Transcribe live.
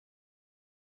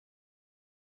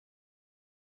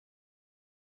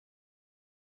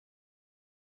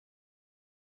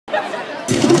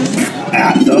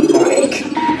At the mic,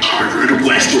 Harvard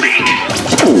Westlake.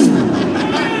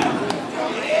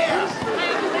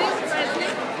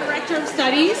 Director of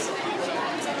Studies,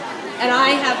 and I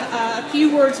have a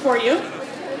few words for you.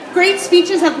 Great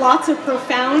speeches have lots of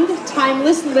profound,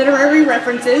 timeless literary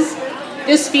references.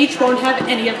 This speech won't have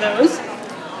any of those.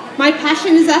 My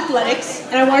passion is athletics,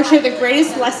 and I want to share the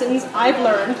greatest lessons I've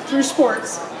learned through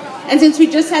sports. And since we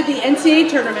just had the NCAA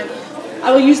tournament,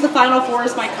 I will use the Final Four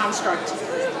as my construct.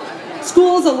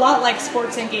 School is a lot like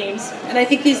sports and games, and I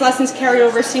think these lessons carry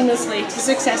over seamlessly to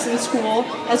success in school,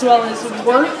 as well as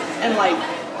work and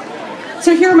life.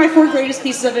 So here are my 4 greatest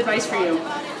pieces of advice for you.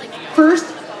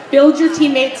 First, build your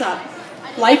teammates up.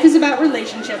 Life is about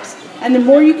relationships, and the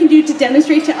more you can do to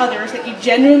demonstrate to others that you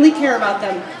genuinely care about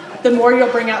them, the more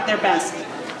you'll bring out their best.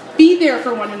 Be there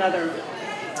for one another,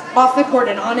 off the court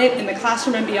and on it, in the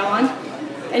classroom and beyond,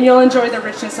 and you'll enjoy the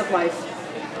richness of life.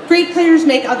 Great players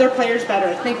make other players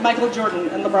better. Think Michael Jordan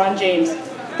and LeBron James.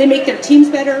 They make their teams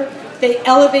better, they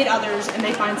elevate others, and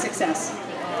they find success.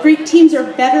 Great teams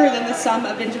are better than the sum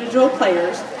of individual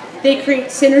players. They create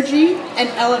synergy and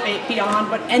elevate beyond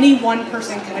what any one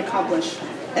person can accomplish.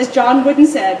 As John Wooden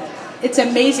said, it's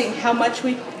amazing how much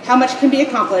can be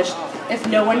accomplished if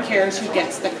no one cares who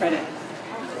gets the credit.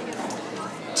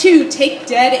 2, take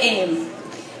dead aim.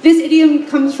 This idiom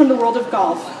comes from the world of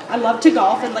golf. I love to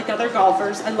golf, and like other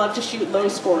golfers, I love to shoot low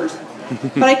scores.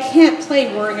 But I can't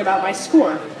play worrying about my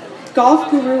score.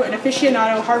 Golf guru and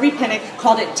aficionado Harvey Penick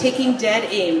called it taking dead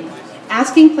aim,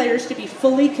 asking players to be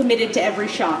fully committed to every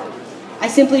shot. I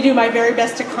simply do my very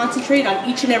best to concentrate on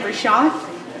each and every shot,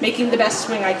 making the best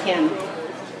swing I can.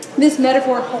 This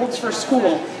metaphor holds for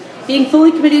school. Being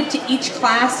fully committed to each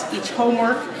class, each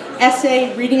homework,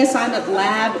 essay, reading assignment,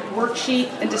 lab, worksheet,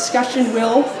 and discussion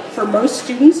will, for most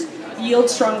students, yield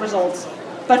strong results.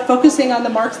 But focusing on the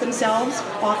marks themselves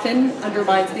often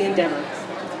undermines the endeavor.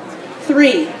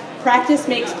 3, practice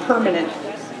makes permanent.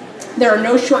 There are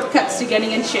no shortcuts to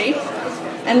getting in shape,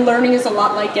 and learning is a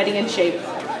lot like getting in shape.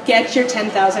 Get your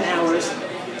 10,000 hours.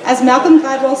 As Malcolm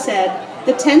Gladwell said,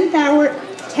 the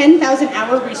 10,000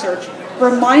 hour research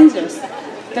reminds us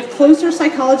the closer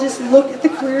psychologists look at the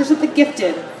careers of the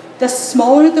gifted, the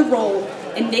smaller the role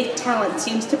innate talent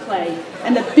seems to play,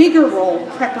 and the bigger role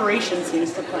preparation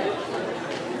seems to play.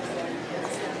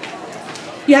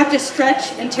 You have to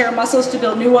stretch and tear muscles to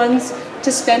build new ones,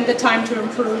 to spend the time to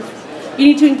improve. You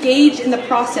need to engage in the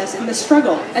process, in the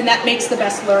struggle, and that makes the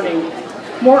best learning.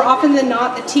 More often than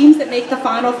not, the teams that make the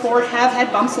Final Four have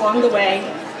had bumps along the way.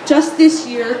 Just this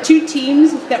year, 2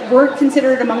 teams that weren't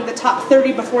considered among the top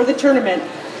 30 before the tournament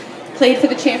played for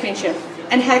the championship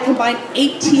and had a combined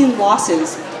 18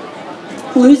 losses.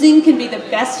 Losing can be the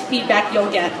best feedback you'll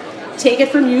get. Take it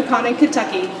from UConn and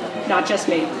Kentucky, not just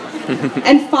me.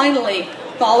 And finally,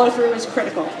 follow through is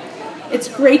critical. It's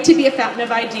great to be a fountain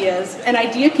of ideas, and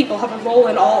idea people have a role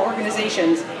in all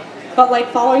organizations. But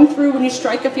like following through when you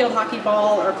strike a field hockey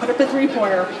ball or put up a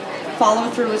 3-pointer, follow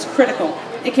through is critical.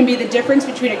 It can be the difference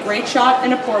between a great shot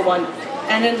and a poor one.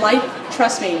 And in life,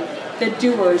 trust me, the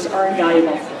doers are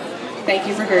invaluable. Thank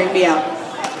you for hearing me out.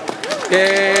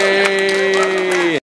 Yay!